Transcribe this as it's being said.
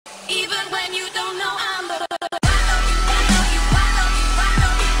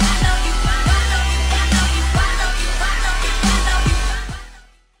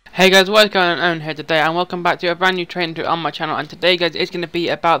Hey guys, what's going on here today, and welcome back to a brand new training tutorial on my channel. And today, guys, it's going to be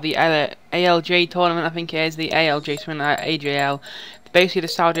about the ALJ tournament. I think it is the ALJ, something like AJL. Basically the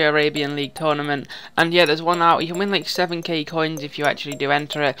Saudi Arabian League tournament. And yeah, there's one out. You can win like 7k coins if you actually do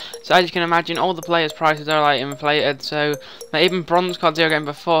enter it. So as you can imagine, all the players' prices are like inflated. So like, even bronze cards are going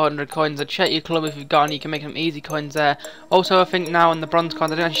for 400 coins. So check your club if you've got any. You can make some easy coins there. Also, I think now on the bronze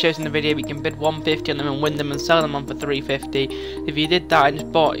cards, I didn't actually show this in the video, but you can bid 150 on them and win them and sell them on for 350. If you did that and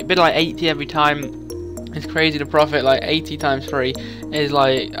just bid like 80 every time. It's crazy the profit. Like 80 times 3 is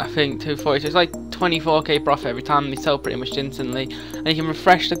like, I think 240, so it's like 24k profit every time. They sell pretty much instantly, and you can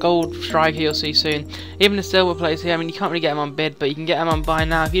refresh the gold striker you'll see soon. Even the silver players here, I mean, you can't really get them on bid, but you can get them on buy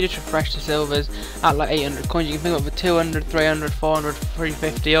now. If you just refresh the silvers at like 800 coins, you can pick them up for 200, 300, 400,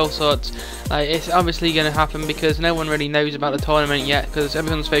 350, all sorts. Like, it's obviously going to happen because no one really knows about the tournament yet, because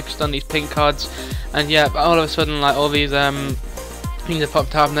everyone's focused on these pink cards. And yeah, but all of a sudden, like, all these things have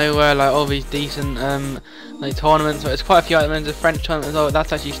popped out of nowhere, like all these decent like tournaments. But it's quite a few items. The French tournament as well,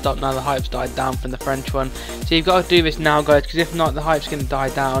 that's actually stopped now. The hype's died down from the French one, so you've got to do this now, guys, because if not, the hype's going to die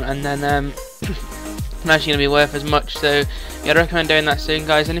down, and then it's not actually going to be worth as much. So yeah, I recommend doing that soon,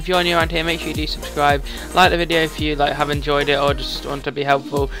 guys. And if you're new around here, make sure you do subscribe, like the video if you like have enjoyed it or just want to be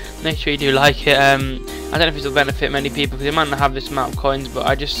helpful. Make sure you do like it. I don't know if this will benefit many people because they might not have this amount of coins, but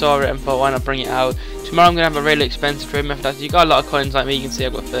I just saw it and thought, why not bring it out. Tomorrow I'm going to have a really expensive trade method. So you got a lot of coins like me. You can see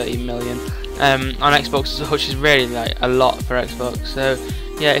I've got 30 million on Xbox as well, which is really like a lot for Xbox. So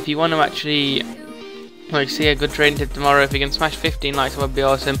yeah, if you want to actually like see a good trading tip tomorrow, if you can smash 15 likes, that would be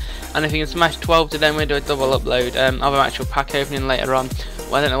awesome. And if you can smash 12 to then we'll do a double upload of an actual pack opening later on.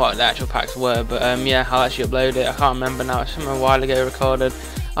 Well, I don't know what the actual packs were, but yeah, I'll actually upload it. I can't remember now, it's from a while ago recorded.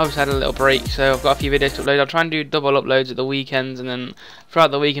 Obviously had a little break, so I've got a few videos to upload. I'll try and do double uploads at the weekends, and then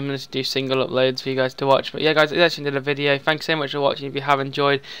throughout the week I'm going to do single uploads for you guys to watch. But yeah, guys, that's the end of the video. Thanks so much for watching. If you have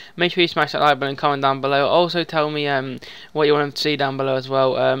enjoyed, make sure you smash that like button and comment down below. Also tell me what you want to see down below as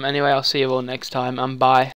well. Anyway, I'll see you all next time, and bye.